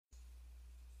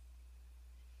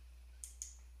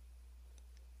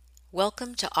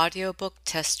Welcome to Audiobook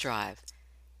Test Drive.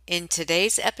 In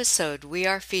today's episode, we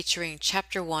are featuring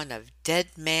Chapter 1 of Dead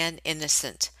Man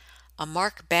Innocent, a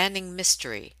Mark Banning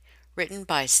mystery, written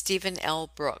by Stephen L.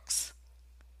 Brooks.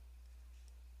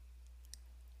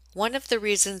 One of the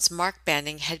reasons Mark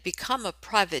Banning had become a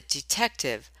private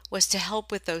detective was to help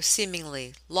with those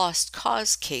seemingly lost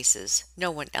cause cases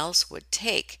no one else would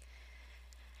take.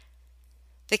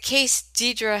 The case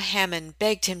Deidre Hammond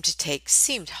begged him to take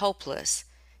seemed hopeless.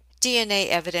 DNA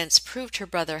evidence proved her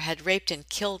brother had raped and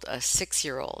killed a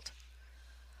 6-year-old.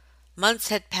 Months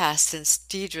had passed since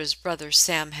Deidre's brother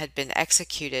Sam had been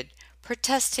executed,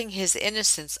 protesting his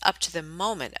innocence up to the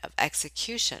moment of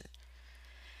execution.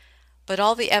 But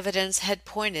all the evidence had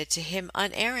pointed to him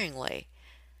unerringly.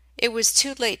 It was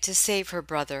too late to save her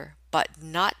brother, but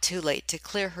not too late to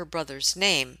clear her brother's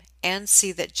name and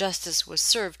see that justice was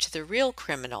served to the real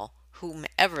criminal,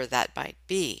 whomever that might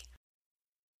be.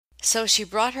 So she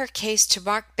brought her case to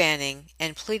Mark Banning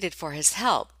and pleaded for his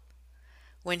help.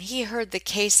 When he heard the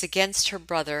case against her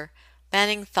brother,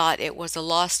 Banning thought it was a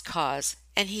lost cause,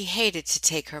 and he hated to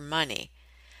take her money.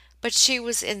 But she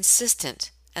was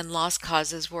insistent, and lost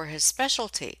causes were his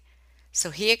specialty, so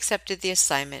he accepted the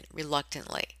assignment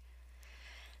reluctantly.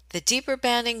 The deeper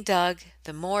Banning dug,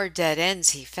 the more dead ends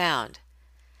he found.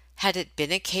 Had it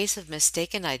been a case of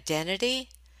mistaken identity?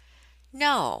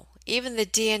 No, even the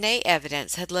DNA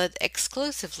evidence had led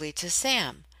exclusively to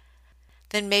Sam.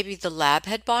 Then maybe the lab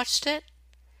had botched it?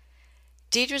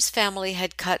 Deidre's family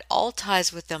had cut all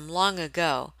ties with them long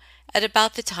ago, at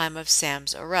about the time of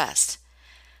Sam's arrest.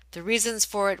 The reasons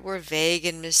for it were vague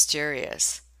and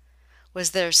mysterious.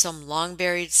 Was there some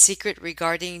long-buried secret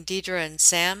regarding Deidre and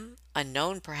Sam,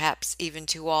 unknown perhaps even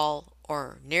to all,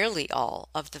 or nearly all,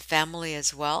 of the family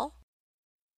as well?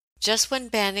 Just when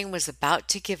Banning was about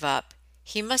to give up,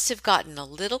 he must have gotten a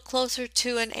little closer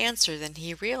to an answer than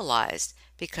he realized,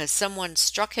 because someone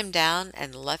struck him down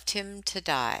and left him to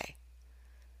die.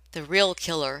 The real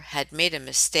killer had made a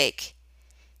mistake.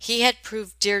 He had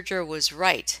proved Deirdre was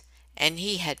right, and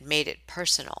he had made it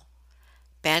personal.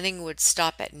 Banning would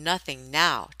stop at nothing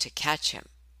now to catch him.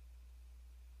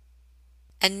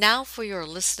 And now for your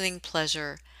listening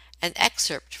pleasure, an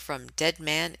excerpt from Dead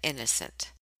Man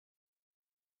Innocent.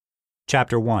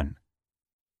 Chapter 1.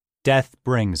 Death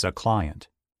Brings a Client.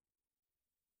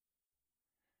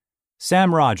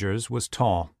 Sam Rogers was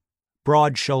tall,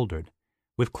 broad-shouldered,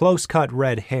 with close-cut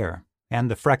red hair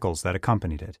and the freckles that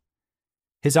accompanied it.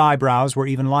 His eyebrows were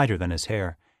even lighter than his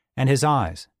hair, and his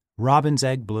eyes, robin's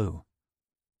egg blue.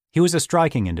 He was a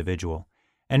striking individual,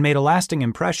 and made a lasting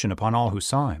impression upon all who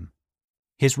saw him.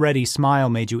 His ready smile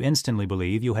made you instantly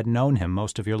believe you had known him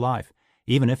most of your life,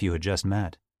 even if you had just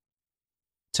met.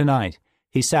 Tonight,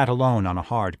 he sat alone on a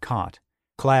hard cot,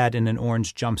 clad in an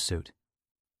orange jumpsuit.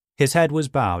 His head was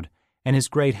bowed, and his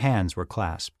great hands were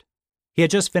clasped. He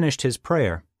had just finished his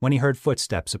prayer when he heard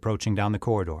footsteps approaching down the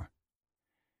corridor.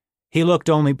 He looked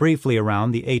only briefly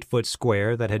around the 8-foot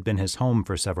square that had been his home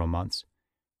for several months.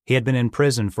 He had been in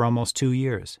prison for almost 2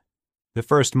 years. The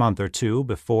first month or two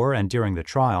before and during the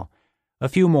trial, a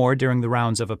few more during the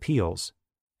rounds of appeals,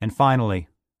 and finally,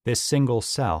 this single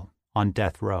cell on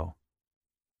death row.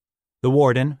 The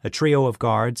warden, a trio of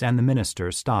guards, and the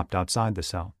minister stopped outside the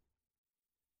cell.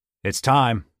 "It's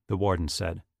time," the warden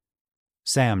said.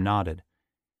 Sam nodded.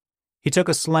 He took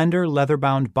a slender,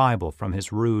 leather-bound Bible from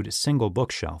his rude, single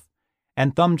bookshelf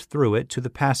and thumbed through it to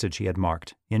the passage he had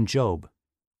marked in Job.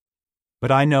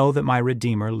 "But I know that my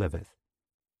Redeemer liveth,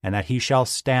 and that he shall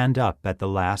stand up at the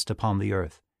last upon the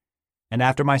earth. And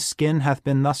after my skin hath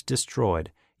been thus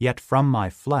destroyed, yet from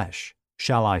my flesh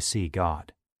shall I see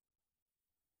God."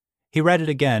 He read it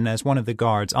again as one of the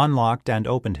guards unlocked and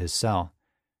opened his cell.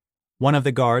 One of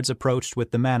the guards approached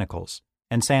with the manacles,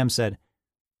 and Sam said,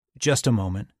 "Just a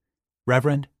moment.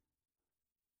 Reverend?"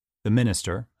 The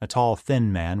minister, a tall,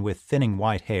 thin man with thinning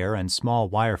white hair and small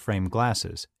wireframe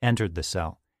glasses, entered the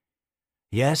cell.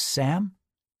 "Yes, Sam?"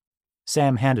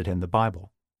 Sam handed him the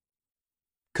Bible.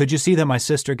 "Could you see that my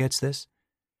sister gets this?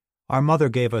 Our mother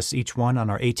gave us each one on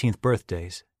our 18th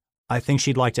birthdays. I think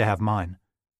she'd like to have mine."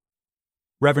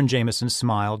 Reverend Jameson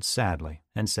smiled sadly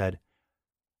and said,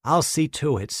 "I'll see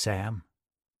to it, Sam."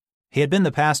 He had been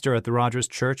the pastor at the Rogers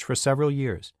Church for several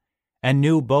years, and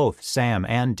knew both Sam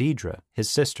and Deidre, his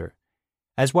sister,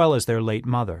 as well as their late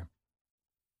mother.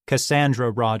 Cassandra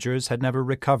Rogers had never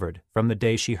recovered from the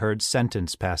day she heard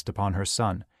sentence passed upon her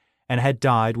son, and had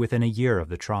died within a year of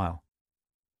the trial.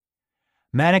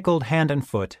 Manacled hand and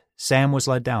foot, Sam was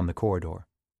led down the corridor.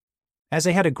 As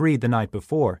they had agreed the night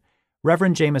before,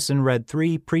 Reverend Jameson read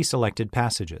 3 pre-selected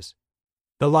passages.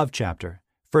 The love chapter,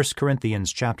 1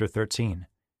 Corinthians chapter 13.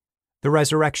 the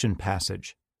resurrection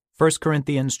passage, 1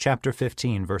 Corinthians chapter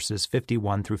 15, verses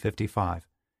 51 through 55,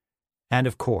 and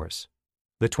of course,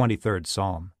 the 23rd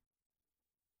Psalm.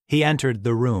 He entered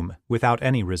the room without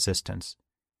any resistance,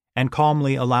 and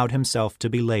calmly allowed himself to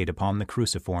be laid upon the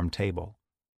cruciform table.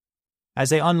 As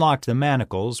they unlocked the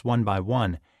manacles one by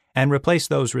one and replaced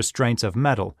those restraints of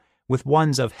metal with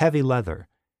ones of heavy leather,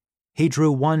 he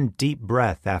drew one deep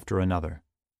breath after another.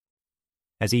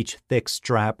 As each thick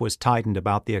strap was tightened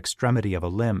about the extremity of a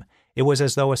limb, it was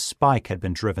as though a spike had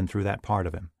been driven through that part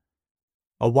of him.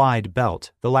 A wide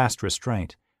belt, the last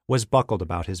restraint, was buckled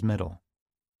about his middle.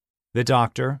 The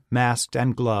doctor, masked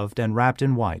and gloved and wrapped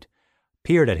in white,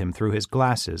 peered at him through his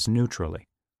glasses neutrally.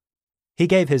 He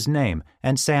gave his name,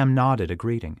 and Sam nodded a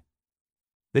greeting.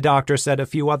 The doctor said a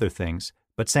few other things,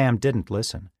 but Sam didn't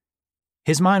listen.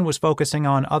 His mind was focusing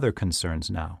on other concerns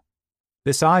now,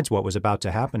 besides what was about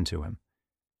to happen to him.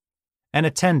 An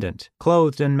attendant,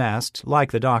 clothed and masked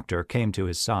like the doctor, came to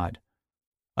his side.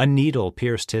 A needle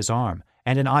pierced his arm,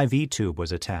 and an IV tube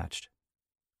was attached.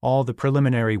 All the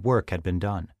preliminary work had been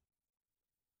done.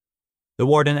 The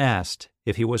warden asked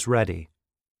if he was ready,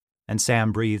 and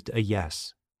Sam breathed a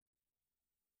yes.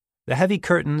 The heavy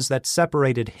curtains that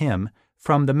separated him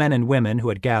from the men and women who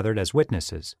had gathered as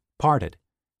witnesses parted.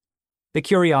 The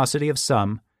curiosity of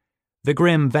some, the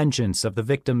grim vengeance of the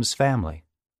victim's family,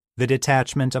 the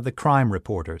detachment of the crime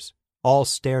reporters, all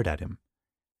stared at him.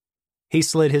 He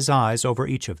slid his eyes over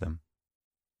each of them.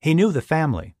 He knew the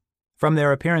family, from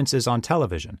their appearances on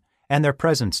television and their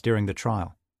presence during the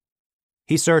trial.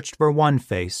 He searched for one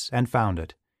face and found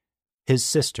it, his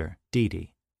sister, Dee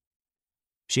Dee.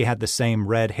 She had the same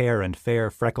red hair and fair,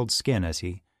 freckled skin as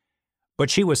he, but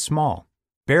she was small,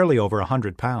 barely over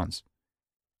 100 pounds.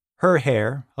 Her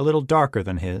hair, a little darker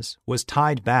than his, was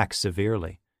tied back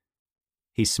severely.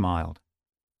 He smiled.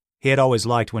 He had always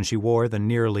liked when she wore the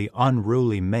nearly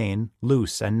unruly mane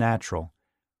loose and natural.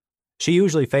 She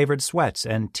usually favored sweats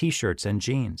and t-shirts and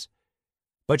jeans,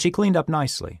 but she cleaned up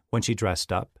nicely when she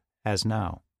dressed up, as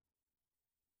now.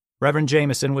 Reverend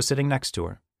Jameson was sitting next to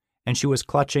her, and she was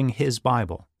clutching his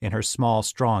Bible in her small,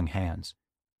 strong hands.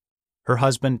 Her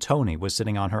husband, Tony, was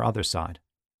sitting on her other side.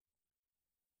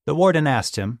 The warden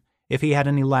asked him if he had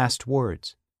any last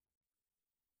words.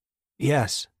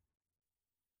 Yes.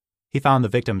 He found the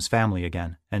victim's family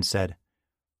again and said,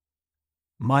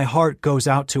 "My heart goes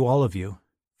out to all of you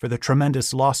for the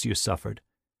tremendous loss you suffered.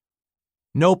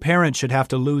 No parent should have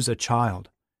to lose a child,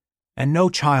 and no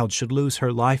child should lose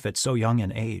her life at so young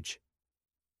an age."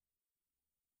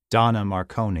 Donna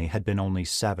Marconi had been only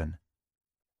 7.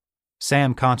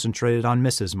 Sam concentrated on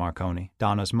Mrs. Marconi,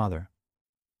 Donna's mother.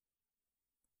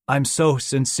 "I'm so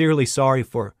sincerely sorry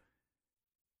for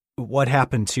what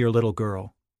happened to your little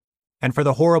girl, and for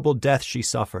the horrible death she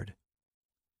suffered."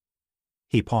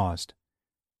 He paused.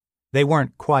 They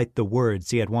weren't quite the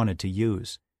words he had wanted to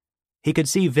use. He could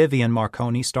see Vivian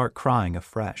Marconi start crying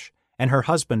afresh, and her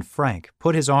husband Frank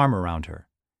put his arm around her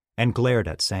and glared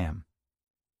at Sam.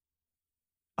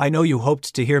 "I know you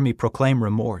hoped to hear me proclaim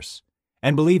remorse,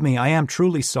 and believe me, I am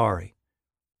truly sorry.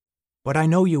 But I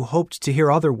know you hoped to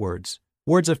hear other words,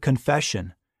 words of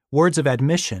confession, words of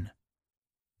admission.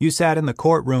 You sat in the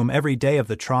courtroom every day of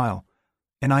the trial,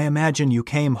 and I imagine you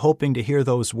came hoping to hear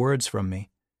those words from me.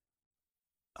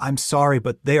 I'm sorry,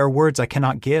 but they are words I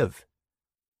cannot give.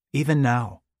 Even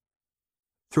now.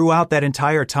 Throughout that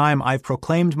entire time, I've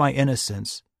proclaimed my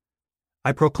innocence.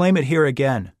 I proclaim it here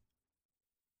again.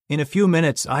 In a few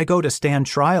minutes, I go to stand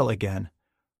trial again,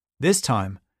 this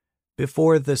time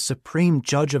before the Supreme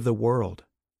Judge of the world.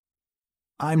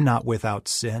 I'm not without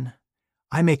sin.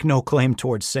 I make no claim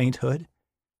towards sainthood.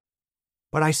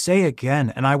 But I say again,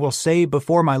 and I will say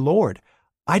before my Lord,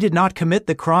 I did not commit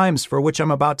the crimes for which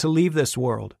I'm about to leave this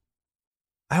world.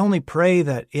 I only pray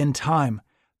that, in time,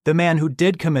 the man who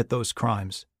did commit those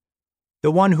crimes,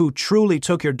 the one who truly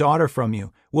took your daughter from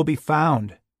you, will be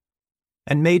found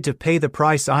and made to pay the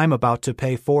price I'm about to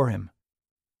pay for him."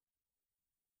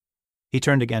 He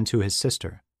turned again to his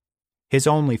sister, his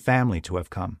only family to have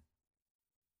come.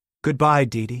 "Goodbye,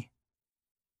 Dee Dee."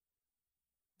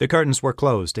 The curtains were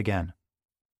closed again.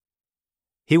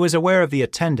 He was aware of the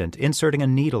attendant inserting a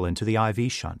needle into the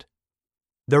IV shunt.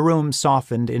 The room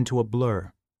softened into a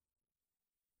blur.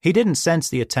 He didn't sense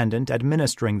the attendant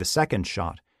administering the second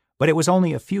shot, but it was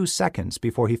only a few seconds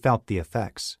before he felt the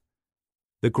effects.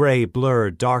 The gray blur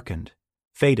darkened,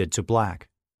 faded to black.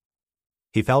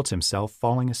 He felt himself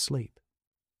falling asleep.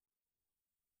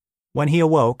 When he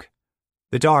awoke,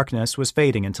 the darkness was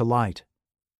fading into light.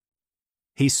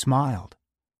 He smiled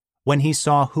when he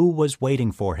saw who was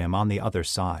waiting for him on the other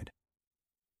side.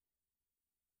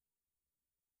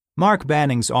 Mark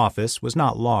Banning's office was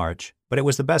not large, but it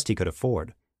was the best he could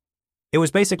afford. It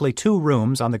was basically 2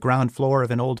 rooms on the ground floor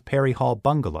of an old Perry Hall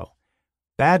bungalow,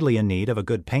 badly in need of a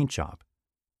good paint job.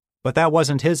 But that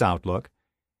wasn't his outlook.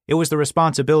 It was the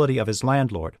responsibility of his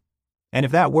landlord, and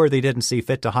if that worthy didn't see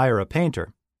fit to hire a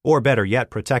painter, or better yet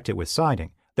protect it with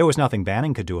siding, there was nothing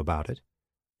Banning could do about it.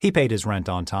 He paid his rent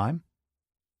on time.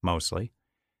 Mostly.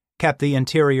 Kept the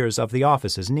interiors of the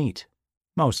offices neat.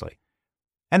 Mostly.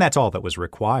 And that's all that was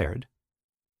required.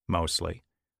 Mostly.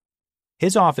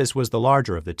 His office was the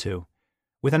larger of the 2,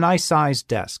 with a nice-sized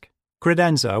desk,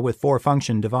 credenza with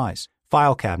 4-function device,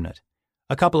 file cabinet,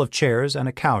 a couple of chairs, and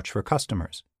a couch for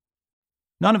customers.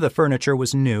 None of the furniture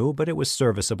was new, but it was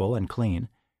serviceable and clean.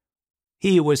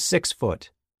 He was 6 foot,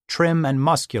 trim and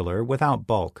muscular without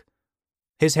bulk.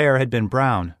 His hair had been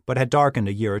brown, but had darkened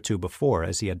a year or 2 before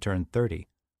as he had turned 30.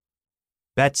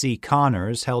 Betsy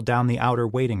Connors held down the outer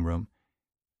waiting room.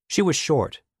 She was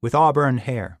short, with auburn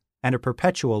hair, and a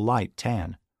perpetual light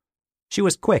tan. She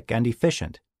was quick and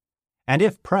efficient, and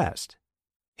if pressed,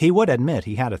 he would admit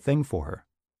he had a thing for her.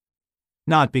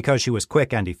 Not because she was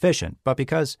quick and efficient, but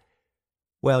because,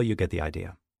 well, you get the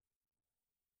idea.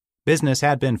 Business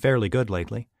had been fairly good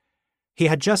lately. He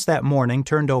had just that morning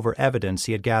turned over evidence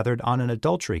he had gathered on an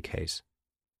adultery case.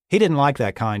 He didn't like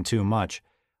that kind too much,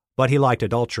 but he liked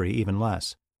adultery even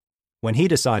less. When he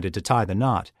decided to tie the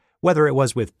knot, whether it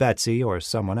was with Betsy or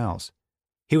someone else,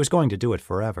 he was going to do it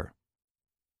forever.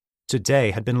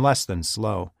 Today had been less than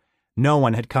slow. No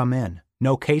one had come in.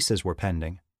 No cases were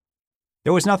pending.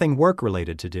 There was nothing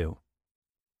work-related to do.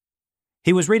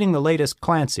 He was reading the latest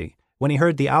Clancy when he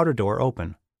heard the outer door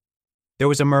open. There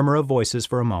was a murmur of voices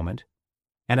for a moment,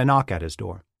 and a knock at his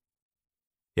door.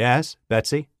 "Yes,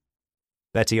 Betsy?"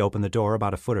 Betsy opened the door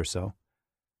about a foot or so.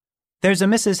 "There's a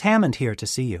Mrs. Hammond here to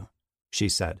see you," she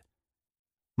said.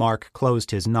 Mark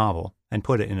closed his novel and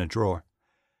put it in a drawer.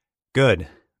 "Good.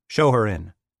 Show her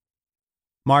in."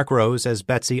 Mark rose as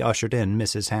Betsy ushered in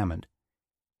Mrs. Hammond.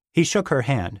 He shook her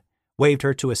hand, waved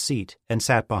her to a seat, and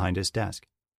sat behind his desk.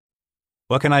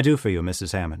 "What can I do for you,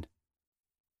 Mrs. Hammond?"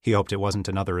 He hoped it wasn't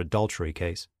another adultery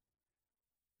case.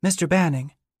 "Mr.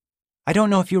 Banning, I don't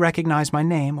know if you recognize my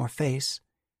name or face.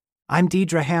 I'm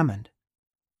Deidre Hammond."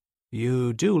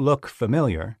 "You do look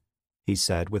familiar," he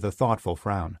said with a thoughtful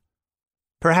frown.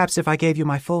 "Perhaps if I gave you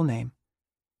my full name.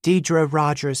 Deidre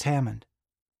Rogers Hammond."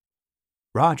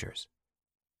 Rogers.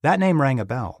 That name rang a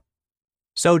bell.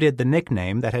 So did the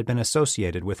nickname that had been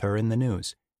associated with her in the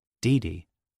news, Dee Dee.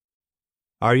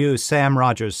 "Are you Sam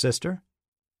Rogers' sister?"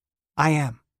 "I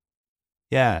am."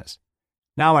 "Yes.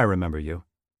 Now I remember you.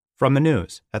 From the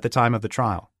news, at the time of the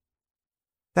trial."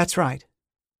 "That's right.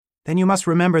 Then you must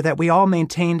remember that we all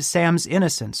maintained Sam's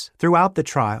innocence throughout the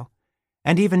trial,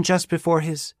 and even just before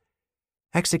his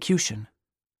execution."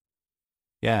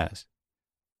 "Yes.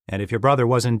 And if your brother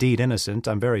was indeed innocent,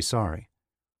 I'm very sorry.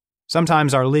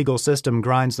 Sometimes our legal system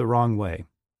grinds the wrong way,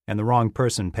 and the wrong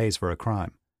person pays for a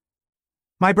crime."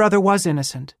 "My brother was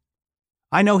innocent.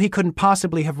 I know he couldn't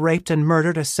possibly have raped and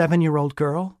murdered a 7-year-old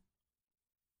girl."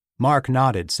 Mark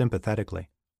nodded sympathetically.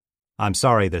 "I'm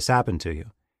sorry this happened to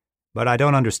you, but I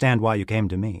don't understand why you came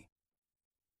to me."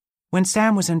 "When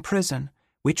Sam was in prison,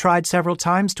 we tried several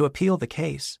times to appeal the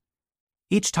case.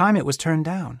 Each time it was turned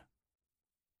down.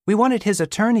 We wanted his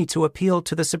attorney to appeal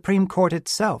to the Supreme Court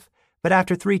itself, but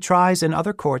after 3 tries in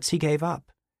other courts, he gave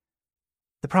up.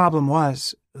 The problem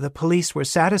was, the police were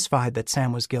satisfied that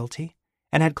Sam was guilty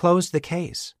and had closed the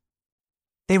case.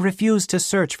 They refused to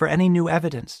search for any new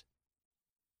evidence."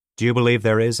 "Do you believe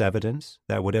there is evidence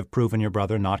that would have proven your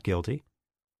brother not guilty?"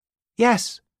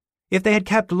 "Yes, if they had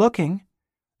kept looking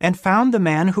and found the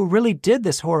man who really did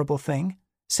this horrible thing,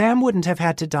 Sam wouldn't have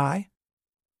had to die."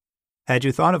 "Had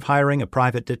you thought of hiring a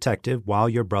private detective while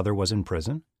your brother was in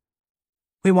prison?"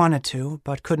 "We wanted to,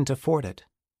 but couldn't afford it.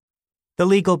 The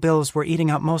legal bills were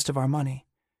eating up most of our money.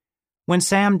 When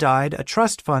Sam died, a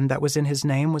trust fund that was in his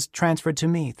name was transferred to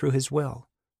me through his will.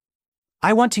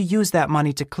 I want to use that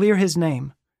money to clear his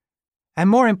name, and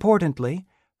more importantly,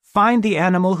 find the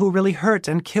animal who really hurt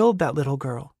and killed that little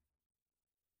girl."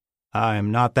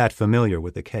 "I'm not that familiar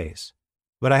with the case,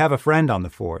 but I have a friend on the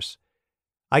force.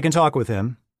 I can talk with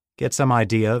him, get some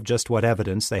idea of just what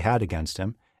evidence they had against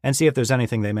him, and see if there's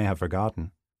anything they may have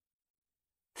forgotten."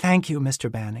 "Thank you,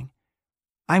 Mr. Banning.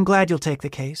 I'm glad you'll take the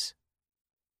case."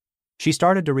 She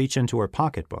started to reach into her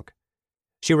pocketbook.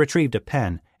 She retrieved a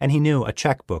pen, and he knew a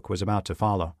checkbook was about to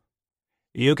follow.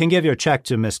 "You can give your check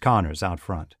to Miss Connors out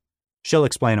front. She'll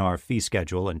explain our fee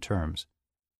schedule and terms."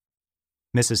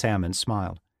 Mrs. Hammond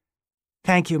smiled.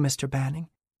 "Thank you, Mr. Banning.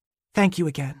 Thank you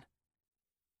again."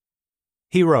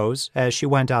 He rose as she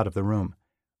went out of the room,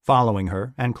 following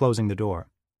her and closing the door.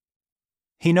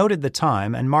 He noted the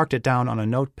time and marked it down on a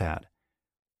notepad.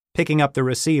 Picking up the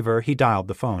receiver, he dialed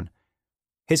the phone.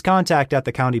 His contact at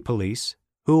the county police,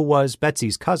 who was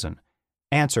Betsy's cousin,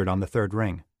 answered on the third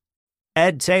ring.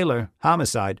 "Ed Taylor,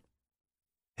 homicide."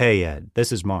 "Hey, Ed,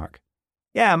 this is Mark."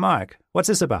 "Yeah, Mark. What's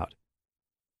this about?"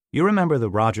 "You remember the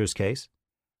Rogers case?"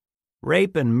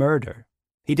 "Rape and murder.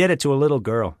 He did it to a little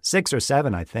girl, 6 or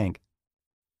 7, I think."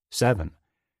 "7.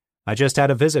 I just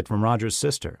had a visit from Rogers'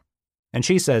 sister, and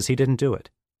she says he didn't do it."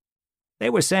 "They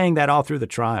were saying that all through the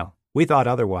trial. We thought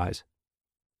otherwise."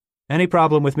 "Any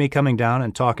problem with me coming down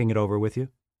and talking it over with you?"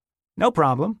 "No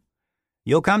problem.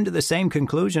 You'll come to the same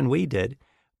conclusion we did,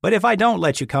 but if I don't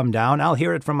let you come down, I'll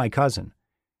hear it from my cousin.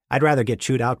 I'd rather get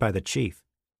chewed out by the chief."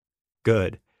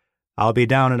 "Good. I'll be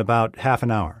down in about half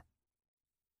an hour."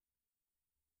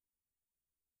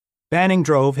 Banning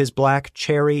drove his black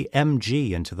Cherry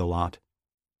MG into the lot.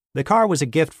 The car was a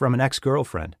gift from an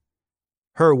ex-girlfriend.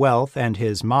 Her wealth and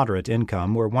his moderate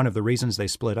income were one of the reasons they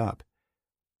split up.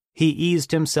 He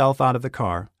eased himself out of the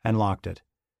car and locked it.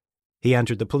 He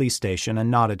entered the police station and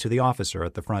nodded to the officer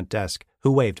at the front desk,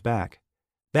 who waved back.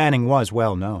 Banning was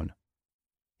well known.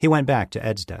 He went back to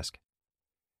Ed's desk.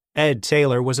 Ed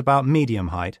Taylor was about medium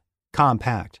height,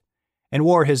 compact, and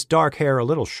wore his dark hair a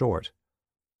little short.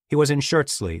 He was in shirt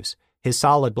sleeves, his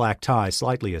solid black tie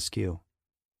slightly askew.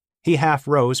 He half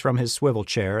rose from his swivel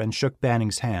chair and shook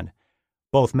Banning's hand.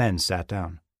 Both men sat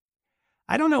down.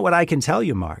 "I don't know what I can tell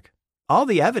you, Mark. All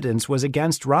the evidence was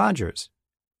against Rogers.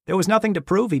 There was nothing to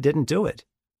prove he didn't do it."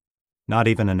 "Not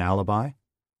even an alibi?"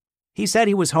 "He said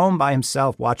he was home by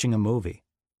himself watching a movie."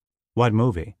 "What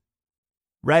movie?"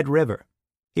 "Red River.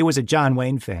 He was a John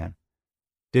Wayne fan."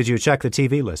 "Did you check the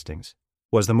TV listings?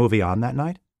 Was the movie on that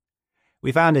night?"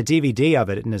 "We found a DVD of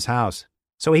it in his house,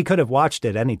 so he could have watched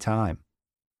it any time."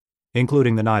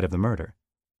 "Including the night of the murder?"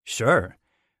 "Sure,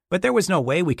 but there was no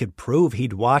way we could prove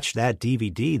he'd watched that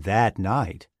DVD that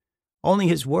night. Only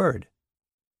his word."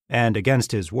 "And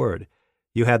against his word,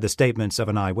 you had the statements of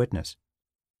an eyewitness."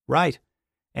 "Right,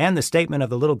 and the statement of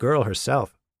the little girl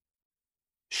herself."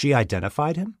 "She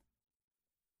identified him?"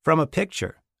 "From a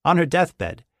picture, on her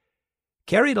deathbed.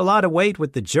 Carried a lot of weight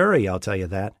with the jury, I'll tell you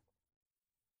that."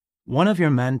 "One of your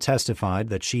men testified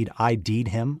that she'd ID'd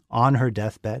him on her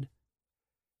deathbed?"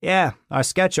 "Yeah, our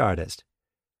sketch artist.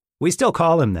 We still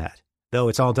call him that, though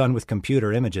it's all done with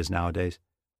computer images nowadays."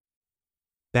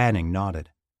 Banning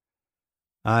nodded.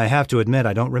 "I have to admit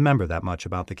I don't remember that much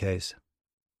about the case.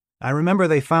 I remember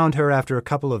they found her after a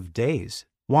couple of days,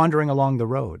 wandering along the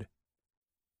road."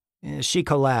 "She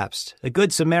collapsed. A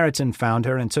good Samaritan found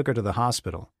her and took her to the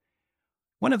hospital.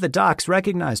 One of the docs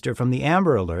recognized her from the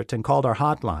Amber Alert and called our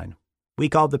hotline. We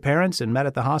called the parents and met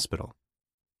at the hospital."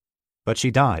 "But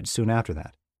she died soon after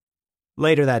that?"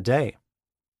 "Later that day.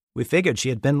 We figured she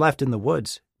had been left in the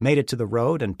woods, made it to the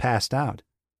road, and passed out."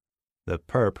 "The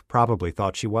perp probably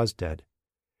thought she was dead."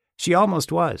 "She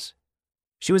almost was.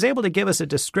 She was able to give us a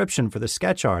description for the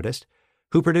sketch artist,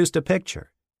 who produced a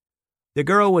picture. The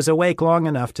girl was awake long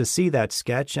enough to see that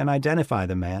sketch and identify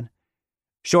the man.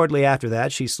 Shortly after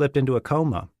that, she slipped into a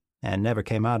coma and never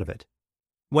came out of it.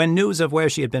 When news of where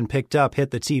she had been picked up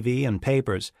hit the TV and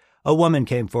papers, a woman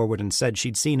came forward and said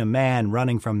she'd seen a man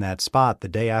running from that spot the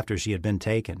day after she had been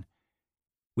taken.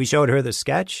 We showed her the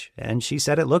sketch, and she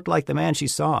said it looked like the man she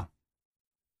saw."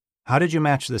 "How did you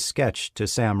match the sketch to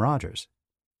Sam Rogers?"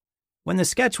 "When the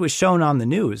sketch was shown on the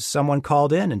news, someone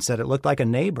called in and said it looked like a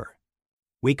neighbor.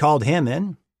 We called him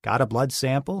in, got a blood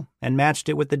sample, and matched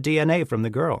it with the DNA from the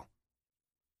girl."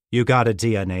 "You got a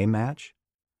DNA match?"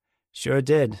 "Sure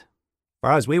did. As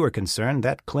far as we were concerned,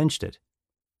 that clinched it."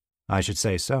 "I should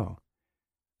say so.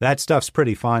 That stuff's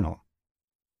pretty final."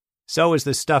 "So is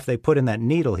the stuff they put in that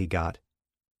needle he got."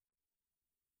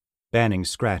 Banning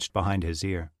scratched behind his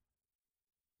ear.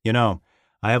 "You know,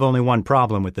 I have only one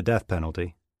problem with the death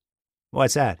penalty."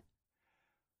 "What's that?"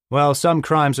 "Well, some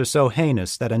crimes are so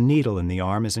heinous that a needle in the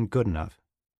arm isn't good enough.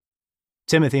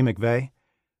 Timothy McVeigh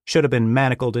should have been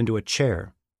manacled into a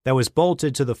chair that was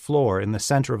bolted to the floor in the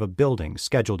center of a building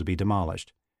scheduled to be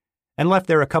demolished, and left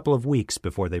there a couple of weeks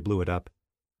before they blew it up,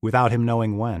 without him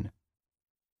knowing when."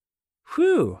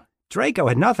 "Whew, Draco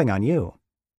had nothing on you.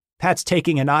 That's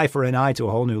taking an eye for an eye to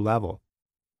a whole new level."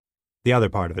 "The other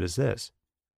part of it is this.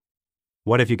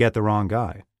 What if you get the wrong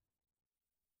guy?"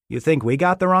 "You think we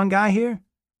got the wrong guy here?"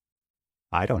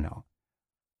 "I don't know.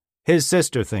 His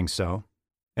sister thinks so,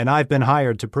 and I've been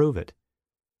hired to prove it.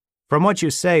 From what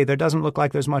you say, there doesn't look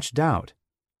like there's much doubt."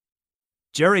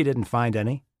 "Jury didn't find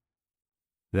any."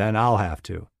 "Then I'll have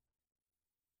to."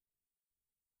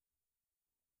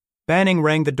 Banning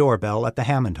rang the doorbell at the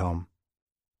Hammond home.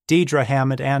 Deidre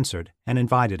Hammond answered and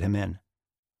invited him in.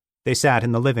 They sat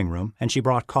in the living room, and she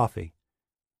brought coffee.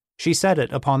 She set it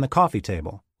upon the coffee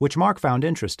table, which Mark found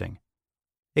interesting.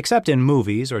 Except in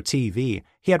movies or TV,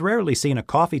 he had rarely seen a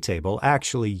coffee table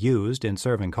actually used in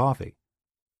serving coffee.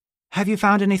 "Have you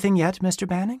found anything yet, Mr.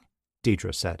 Banning?"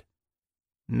 Deidre said.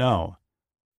 "No.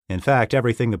 In fact,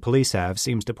 everything the police have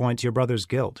seems to point to your brother's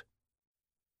guilt."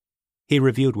 He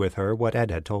reviewed with her what Ed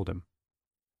had told him.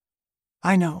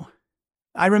 "I know.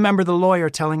 I remember the lawyer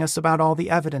telling us about all the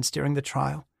evidence during the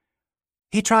trial.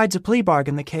 He tried to plea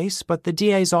bargain the case, but the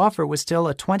DA's offer was still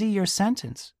a 20-year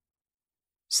sentence.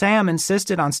 Sam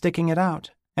insisted on sticking it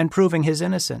out and proving his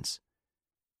innocence.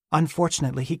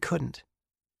 Unfortunately, he couldn't."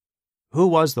 "Who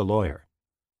was the lawyer?"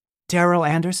 "Daryl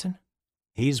Anderson.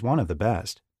 He's one of the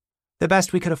best." The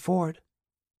best we could afford."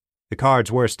 The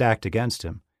cards were stacked against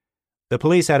him. The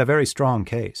police had a very strong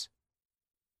case.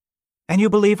 "And you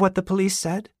believe what the police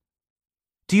said?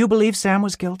 Do you believe Sam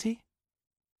was guilty?"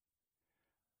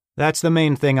 "That's the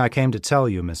main thing I came to tell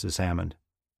you, Mrs. Hammond.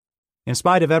 In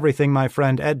spite of everything my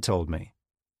friend Ed told me,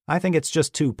 I think it's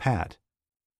just too pat.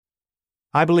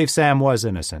 I believe Sam was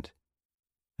innocent,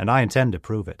 and I intend to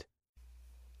prove it."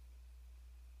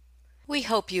 We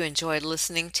hope you enjoyed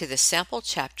listening to the sample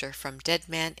chapter from Dead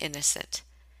Man Innocent.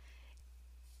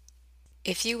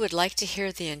 If you would like to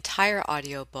hear the entire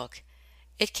audiobook,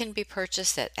 it can be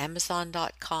purchased at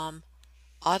Amazon.com,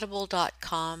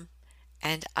 Audible.com,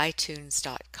 and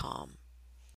iTunes.com.